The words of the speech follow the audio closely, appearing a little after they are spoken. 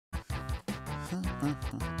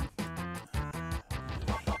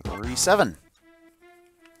37.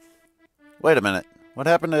 Wait a minute. What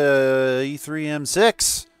happened to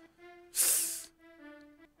E3M6?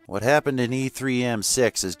 What happened in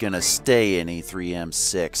E3M6 is going to stay in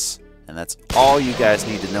E3M6. And that's all you guys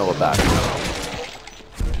need to know about it.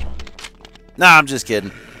 Nah, I'm just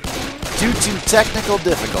kidding. Due to technical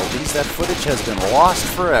difficulties, that footage has been lost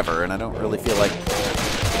forever, and I don't really feel like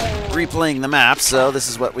replaying the map, so this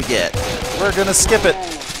is what we get. We're going to skip it.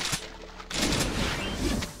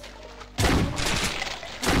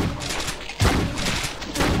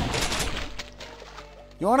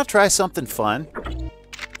 You want to try something fun?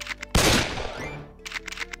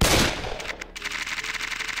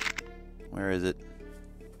 Where is it?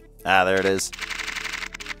 Ah, there it is.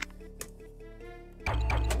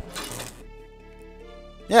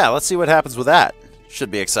 Yeah, let's see what happens with that. Should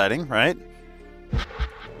be exciting, right?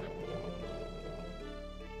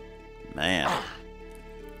 Man.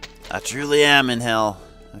 I truly am in hell.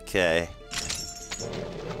 Okay.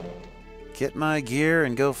 Get my gear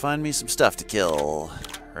and go find me some stuff to kill.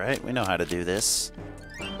 Right? We know how to do this.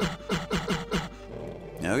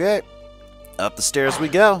 Okay. Up the stairs we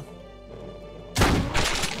go.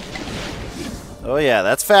 Oh yeah,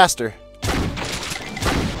 that's faster.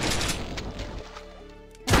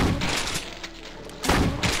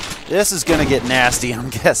 This is gonna get nasty, I'm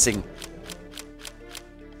guessing.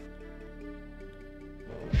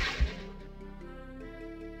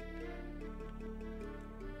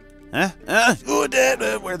 Huh?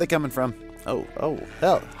 Where are they coming from? Oh,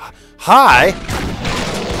 hell. Hi!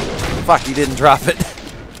 Fuck, you didn't drop it.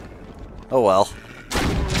 Oh well.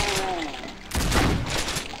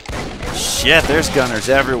 Shit, there's gunners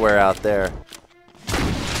everywhere out there.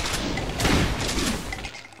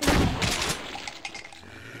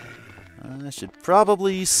 I should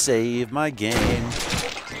probably save my game.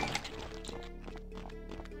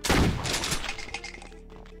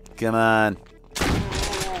 Come on.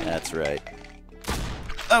 That's right.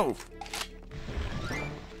 Oh!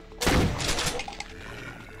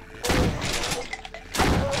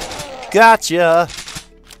 Gotcha!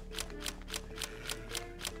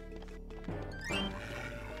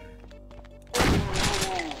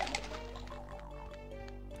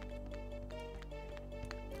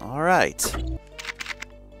 All right.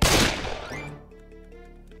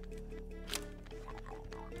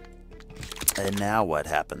 And now what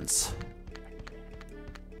happens?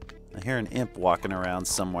 I hear an imp walking around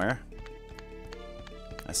somewhere.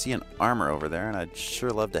 I see an armor over there, and I'd sure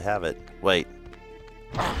love to have it. Wait.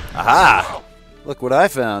 Aha! Look what I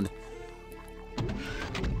found.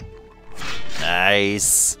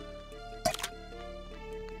 Nice.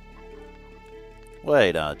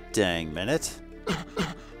 Wait a dang minute.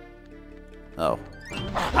 Oh.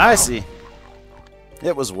 I see.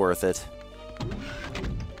 It was worth it.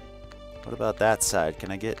 What about that side?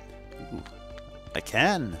 Can I get... Ooh, I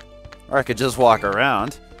can. Or I could just walk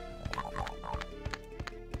around.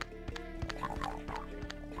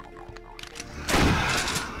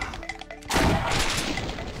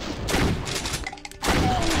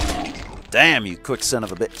 Damn, you quick son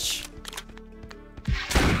of a bitch.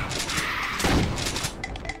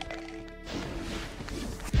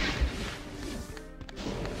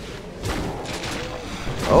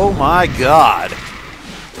 Oh my god.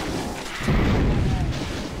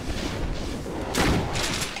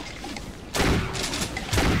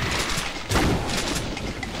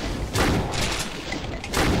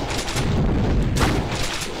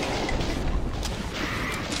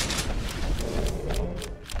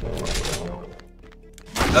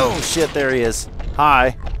 Oh shit, there he is.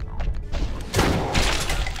 Hi.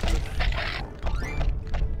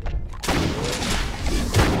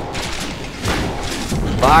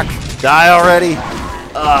 Fuck. Die already.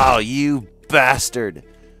 Oh, you bastard.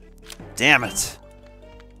 Damn it.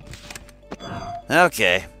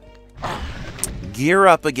 Okay. Gear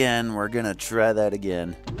up again. We're gonna try that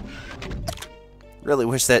again. Really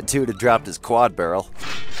wish that dude had dropped his quad barrel.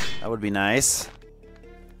 That would be nice.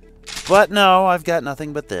 But no, I've got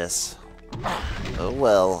nothing but this. Oh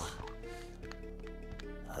well.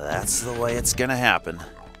 That's the way it's gonna happen.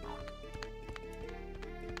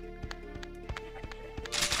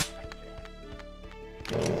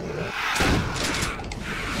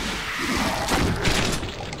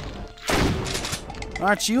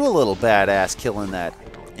 Aren't you a little badass killing that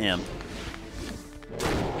imp?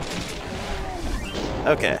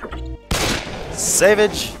 Okay.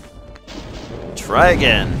 Savage. Try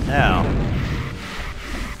again. Now.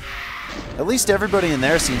 At least everybody in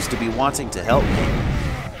there seems to be wanting to help me.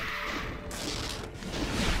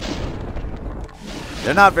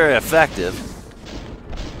 They're not very effective.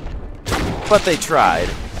 But they tried.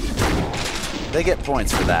 They get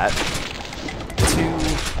points for that. 2,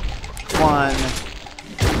 1,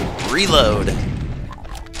 reload.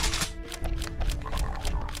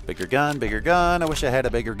 Bigger gun, bigger gun. I wish I had a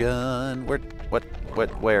bigger gun. Where?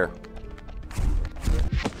 Where?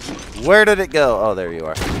 Where did it go? Oh, there you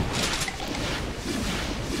are.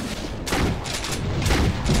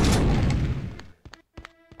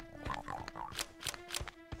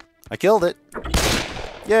 I killed it.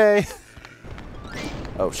 Yay.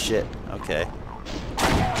 Oh, shit. Okay.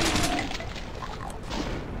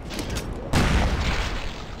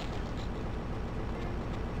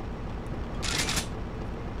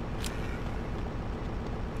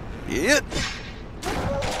 Yep.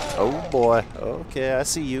 Oh, boy. Okay, I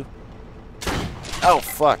see you. Oh,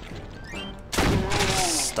 fuck.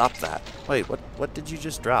 Stop that. Wait, what did you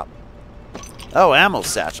just drop? Oh, ammo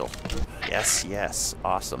satchel. Yes, yes.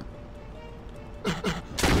 Awesome.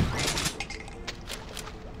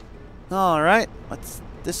 All right.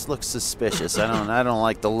 This looks suspicious. I don't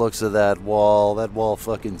like the looks of that wall. That wall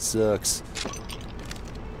fucking sucks.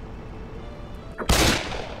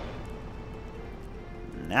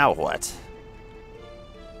 Now what?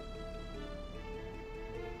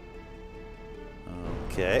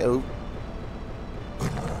 Okay. Oh.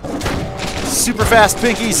 Super fast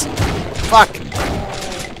pinkies. Fuck.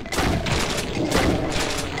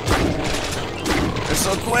 They're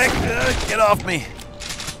so quick. Get off me.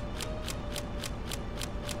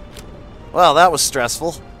 Well, that was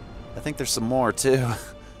stressful. I think there's some more too.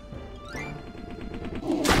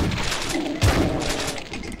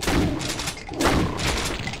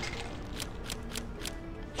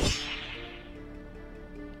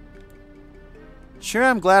 Sure,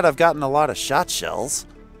 I'm glad I've gotten a lot of shot shells.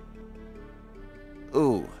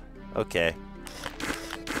 Ooh, okay.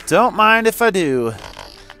 Don't mind if I do.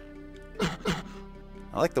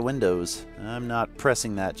 I like the windows. I'm not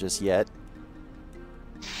pressing that just yet.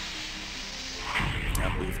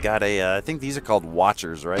 We've got a, I think these are called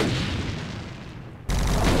watchers, right?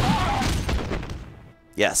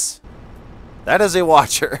 Yes. That is a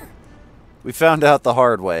watcher. We found out the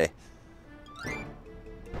hard way.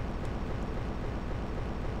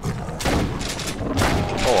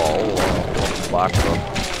 Locked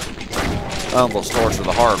up. Well, those doors are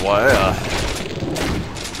the hard way.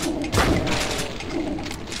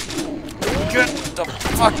 Get the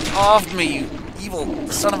fuck off me, you evil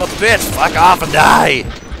son of a bitch! Fuck off and die!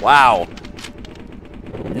 Wow.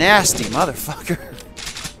 Nasty motherfucker.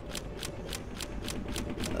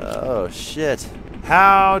 Oh, shit.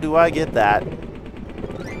 How do I get that?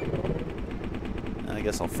 I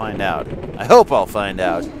guess I'll find out. I hope I'll find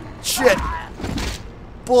out. Shit!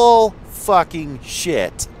 Bull fucking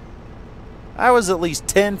shit. I was at least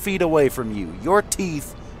 10 feet away from you. Your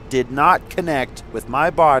teeth did not connect with my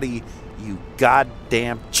body, you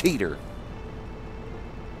goddamn cheater.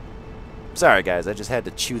 Sorry, guys. I just had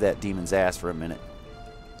to chew that demon's ass for a minute.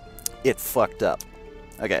 It fucked up.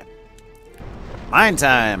 Okay. Mine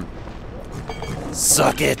time.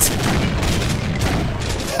 Suck it.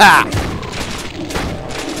 Ha!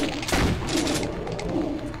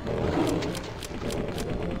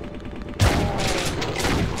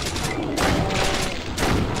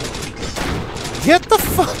 Get the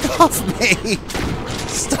fuck off me!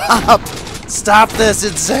 Stop! Stop this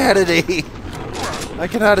insanity! I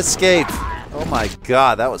cannot escape. Oh my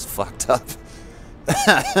god, that was fucked up.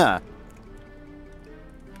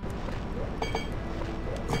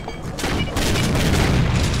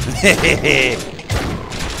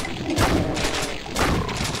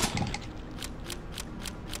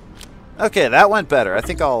 Okay, that went better. I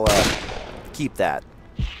think I'll keep that.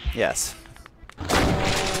 Yes.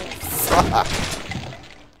 Fuck.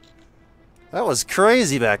 That was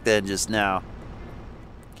crazy back then just now.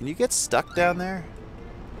 Can you get stuck down there?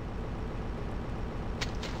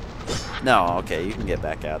 No, okay, you can get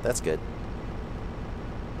back out. That's good.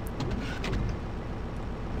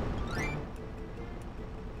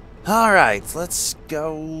 Alright, let's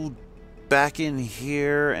go back in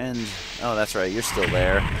here and... Oh, that's right, you're still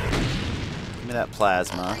there. Give me that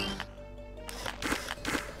plasma.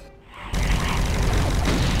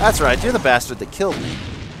 That's right, you're the bastard that killed me.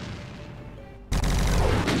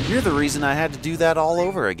 You're the reason I had to do that all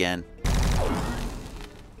over again.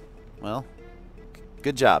 Well,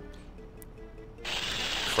 good job.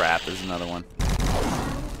 Crap, there's another one.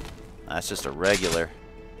 That's just a regular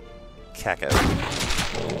cacao.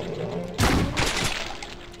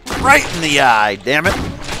 Right in the eye, damn it!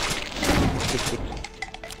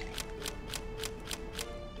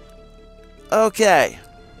 Okay.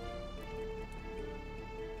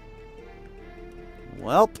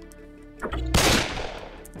 Welp.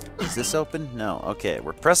 Is this open? No. Okay,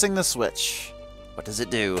 we're pressing the switch. What does it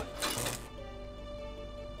do?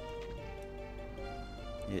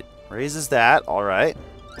 It raises that. All right.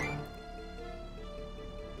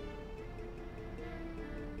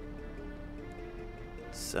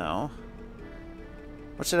 So,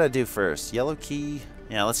 what should I do first? Yellow key?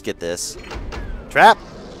 Yeah, let's get this. Trap?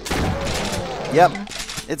 Yep,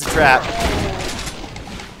 it's a trap.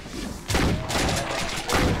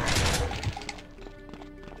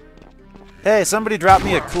 Hey, somebody drop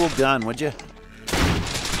me a cool gun, would you?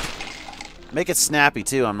 Make it snappy,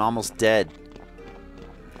 too. I'm almost dead.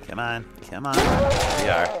 Come on. Come on. There we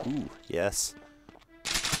are. Ooh, yes.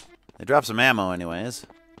 They dropped some ammo anyways.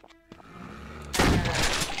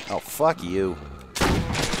 Oh, fuck you.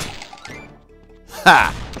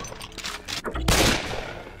 Ha!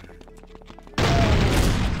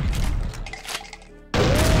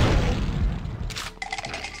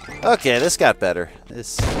 Okay, this got better.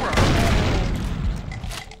 This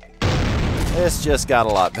just got a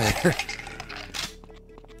lot better.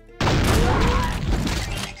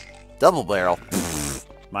 Double barrel. Pfft,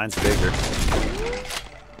 mine's bigger.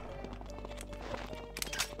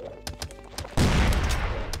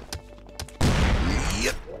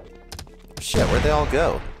 Yep. Shit, where'd they all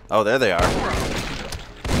go? Oh, there they are.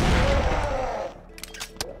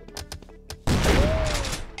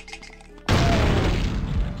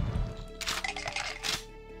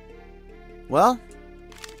 Well,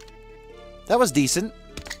 that was decent.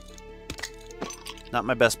 Not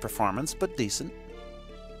my best performance, but decent.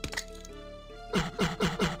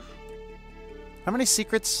 How many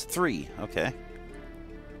secrets? 3. Okay.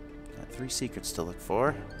 Got 3 secrets to look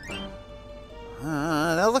for.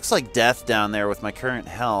 That looks like death down there with my current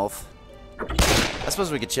health. I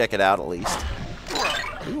suppose we could check it out at least.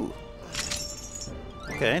 Ooh.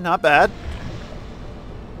 Okay, not bad.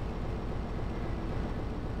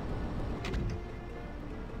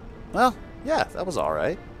 Well, yeah, that was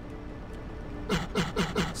alright.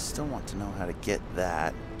 Still want to know how to get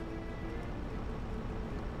that.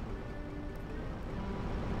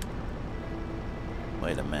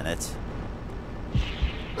 Wait a minute.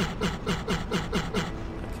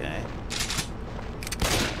 Okay.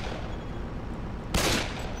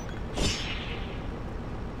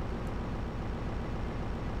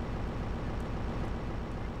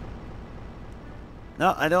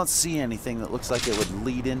 No, I don't see anything that looks like it would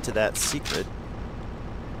lead into that secret.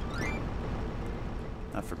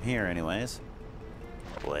 Not from here, anyways.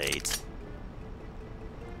 Wait.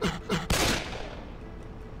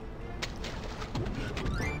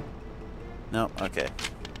 No, okay.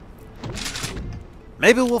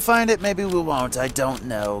 Maybe we'll find it, maybe we won't. I don't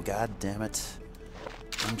know. God damn it.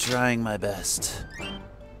 I'm trying my best.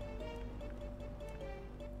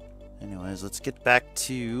 Anyways, let's get back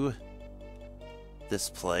to this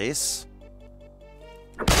place.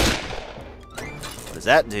 What does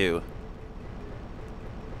that do?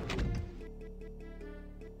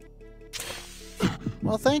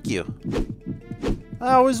 Well, thank you.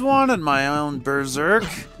 I always wanted my own berserk.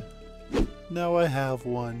 Now I have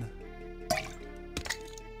one.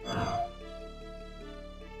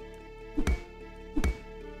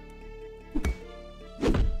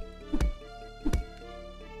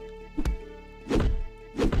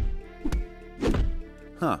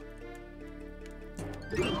 Huh.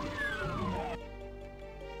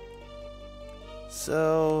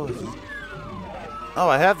 So... Oh,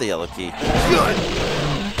 I have the yellow key. Good!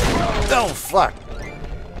 Oh, fuck!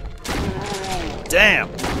 Damn!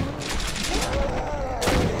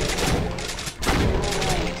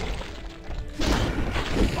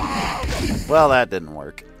 Well, that didn't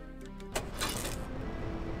work.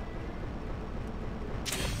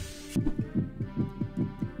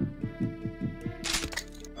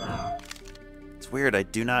 It's weird, I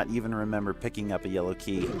do not even remember picking up a yellow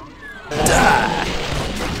key.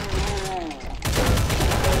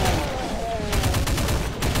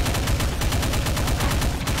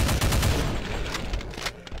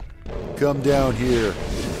 Come down here.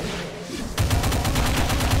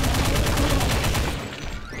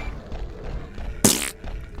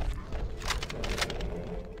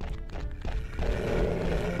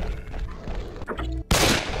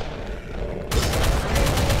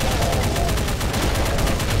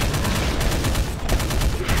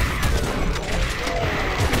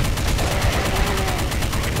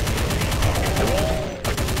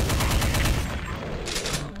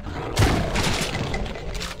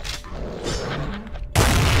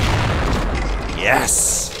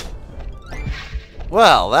 Yes!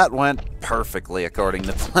 Well, that went perfectly according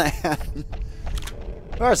to plan.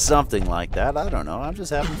 Or something like that. I don't know. I'm just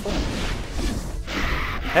having fun.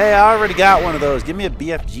 Hey, I already got one of those. Give me a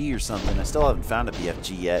BFG or something. I still haven't found a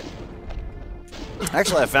BFG yet.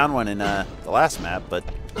 Actually, I found one in the last map, but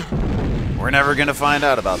we're never going to find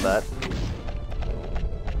out about that.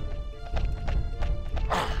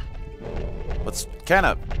 What's kind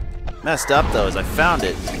of messed up, though, is I found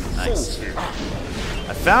it. Nice.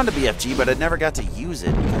 I found a BFG, but I never got to use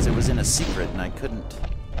it because it was in a secret and I couldn't.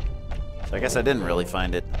 So I guess I didn't really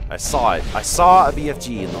find it. I saw it. I saw a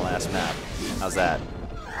BFG in the last map. How's that?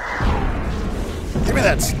 Give me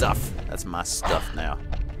that stuff. That's my stuff now.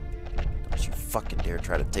 Don't you fucking dare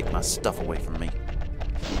try to take my stuff away from me.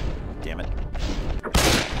 Damn it.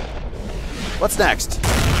 What's next?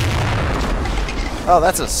 Oh,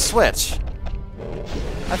 that's a switch.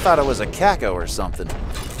 I thought it was a Kako or something.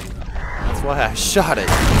 That's why I shot it.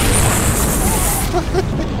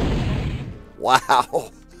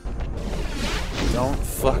 Wow. Don't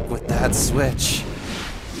fuck with that switch.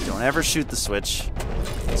 Don't ever shoot the switch.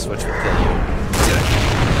 The switch will kill you.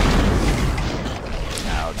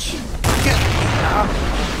 Ouch.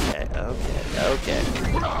 Okay.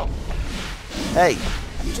 Hey,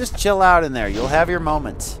 you just chill out in there. You'll have your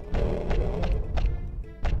moments.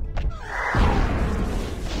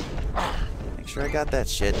 Make sure I got that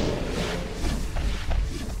shit.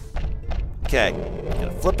 Okay,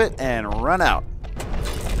 gonna flip it and run out.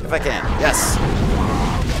 If I can. Yes.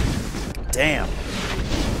 Damn.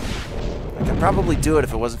 I could probably do it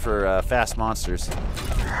if it wasn't for fast monsters.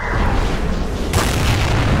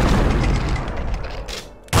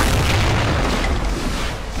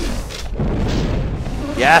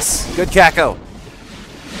 Yes! Good Kako!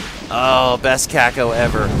 Oh, best Kako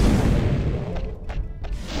ever.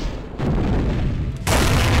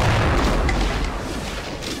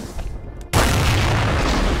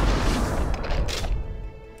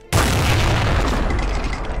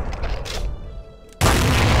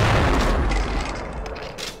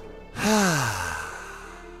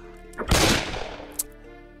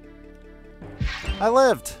 I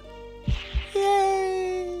lived!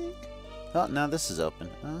 Yay! Oh, now this is open.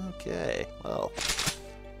 Okay, well.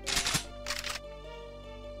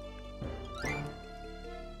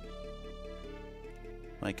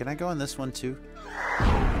 Wait, can I go in this one too?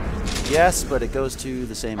 Yes, but it goes to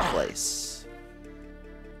the same place.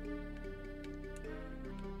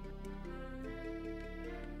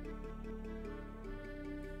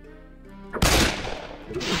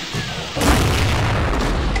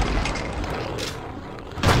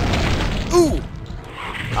 Ooh!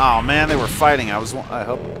 Oh man, they were fighting. I was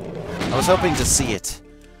hoping to see it.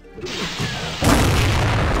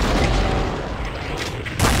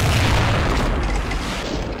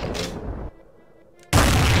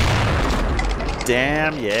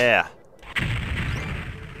 Damn, yeah.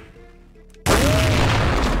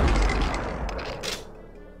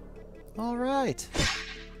 All right.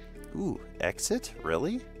 Ooh, exit?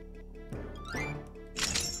 Really?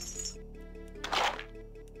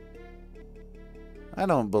 I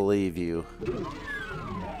don't believe you.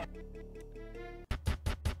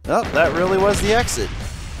 Oh, that really was the exit.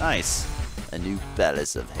 Nice. A new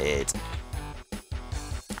palace of hate.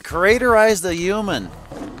 Craterize the human.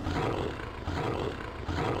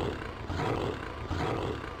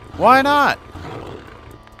 Why not?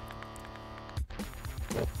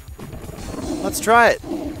 Let's try it.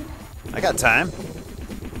 I got time.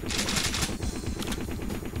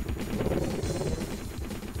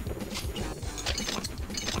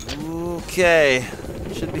 Okay.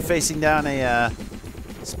 Should be facing down a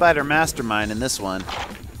spider mastermind in this one.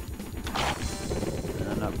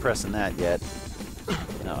 I'm not pressing that yet.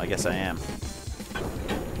 No, I guess I am.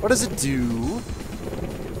 What does it do?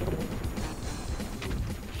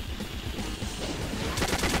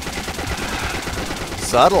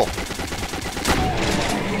 Subtle.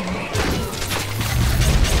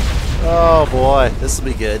 Oh boy, this will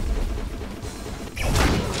be good.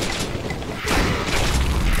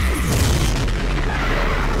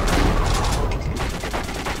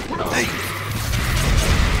 Hey.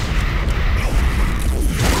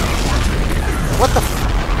 What the f—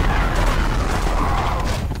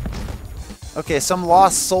 Okay, some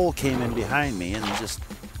lost soul came in behind me and just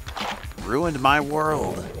ruined my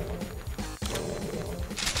world.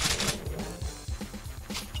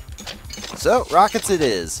 So, rockets it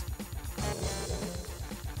is.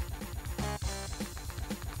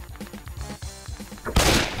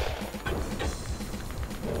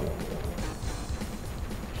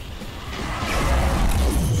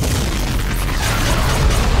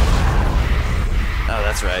 Oh,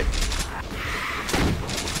 that's right.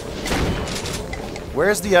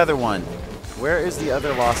 Where's the other one? Where is the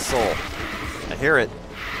other lost soul? I hear it.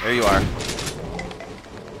 There you are.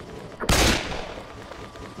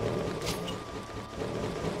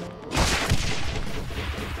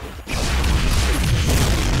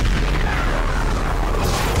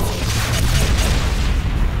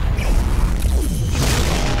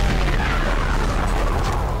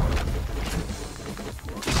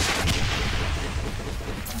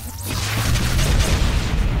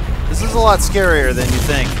 is a lot scarier than you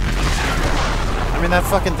think. I mean, that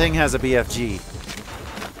fucking thing has a BFG.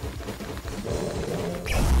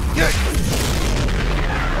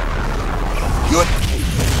 Good.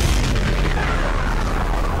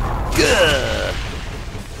 Good.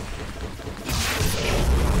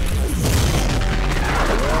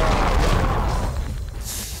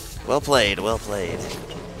 Well played, well played.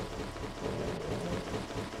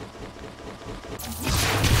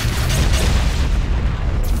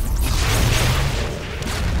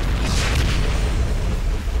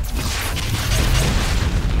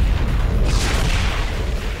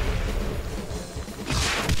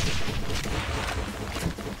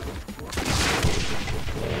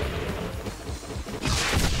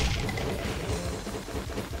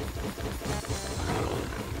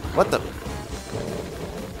 What the?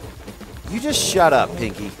 You just shut up,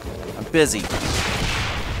 Pinky. I'm busy.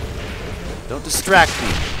 Don't distract me.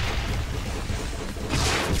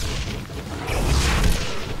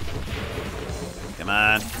 Come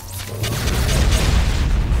on.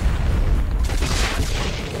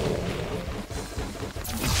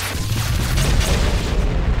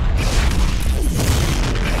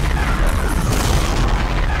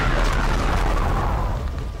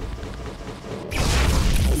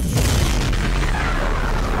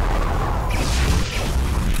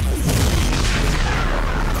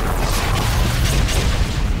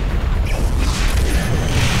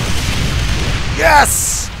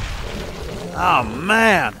 Yes! Oh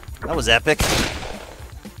man, that was epic.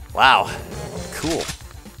 Wow, cool.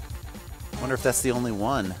 Wonder if that's the only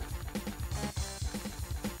one.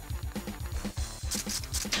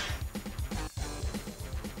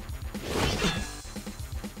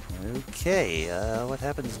 Okay, what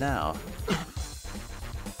happens now?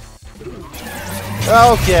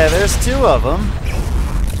 Okay, there's two of them.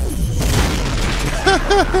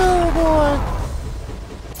 Oh boy.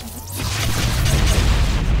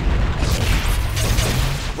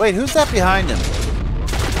 Wait, who's that behind him?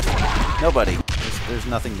 Nobody. There's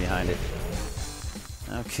nothing behind it.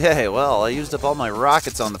 Okay, well, I used up all my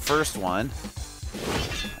rockets on the first one.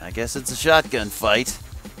 I guess it's a shotgun fight.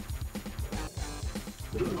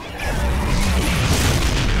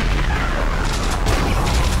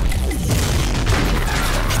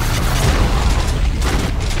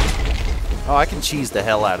 Oh, I can cheese the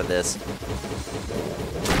hell out of this.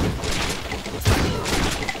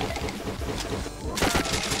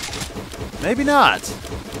 Maybe not.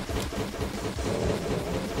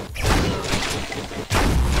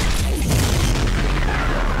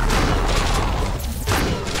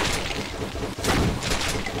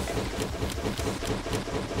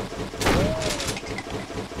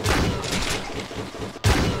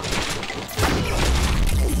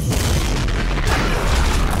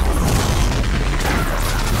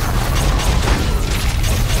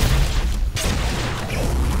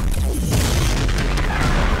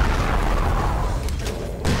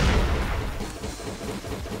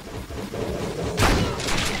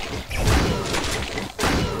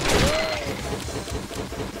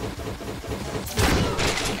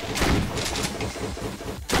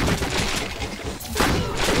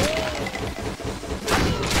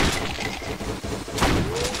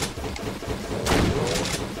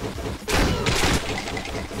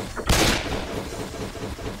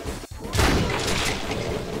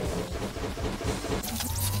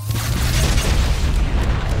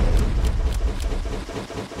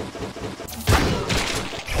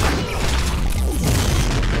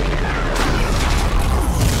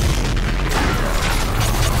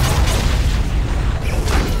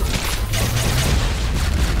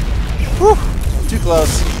 Whew! Too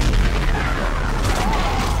close.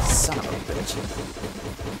 Son of a bitch.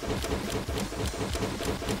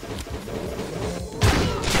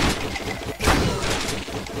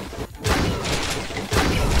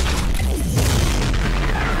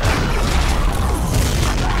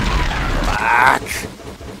 Fuck!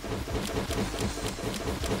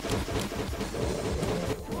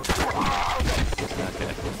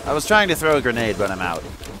 Okay. I was trying to throw a grenade, but I'm out.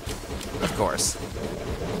 Of course.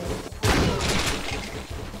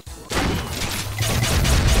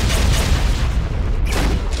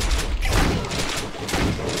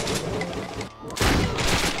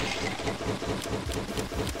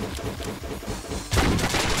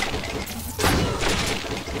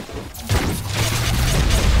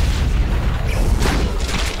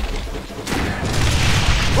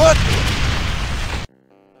 What?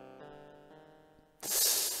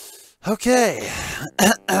 Okay.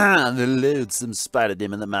 The loathsome spider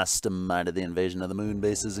demon, the mastermind of the invasion of the moon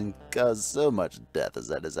bases and caused so much death as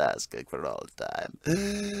that is asking for all time.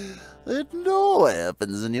 It no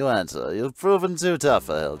happens and you answer. You've proven too tough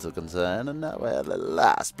for hell to contend, and now at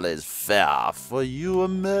last plays fair, for you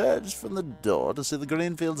emerge from the door to see the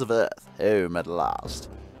green fields of Earth, home at last.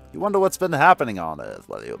 You wonder what's been happening on Earth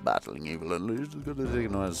while you're battling evil and least going to take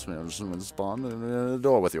a nice and spawn in the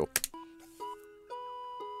door with you.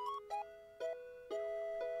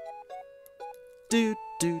 Do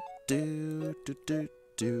do do do do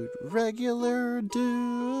do. Regular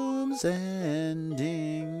Doom's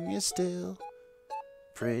ending is still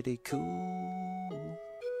pretty cool.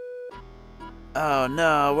 Oh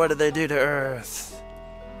no, what did they do to Earth?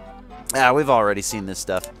 Ah, we've already seen this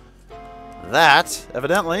stuff. That,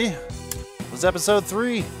 evidently, was episode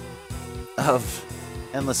 3 of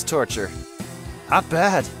Endless Torture. Not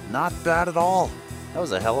bad. Not bad at all. That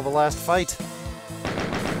was a hell of a last fight.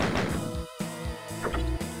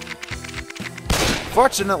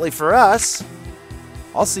 Fortunately for us,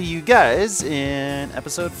 I'll see you guys in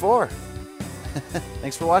episode 4.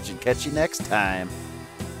 Thanks for watching. Catch you next time.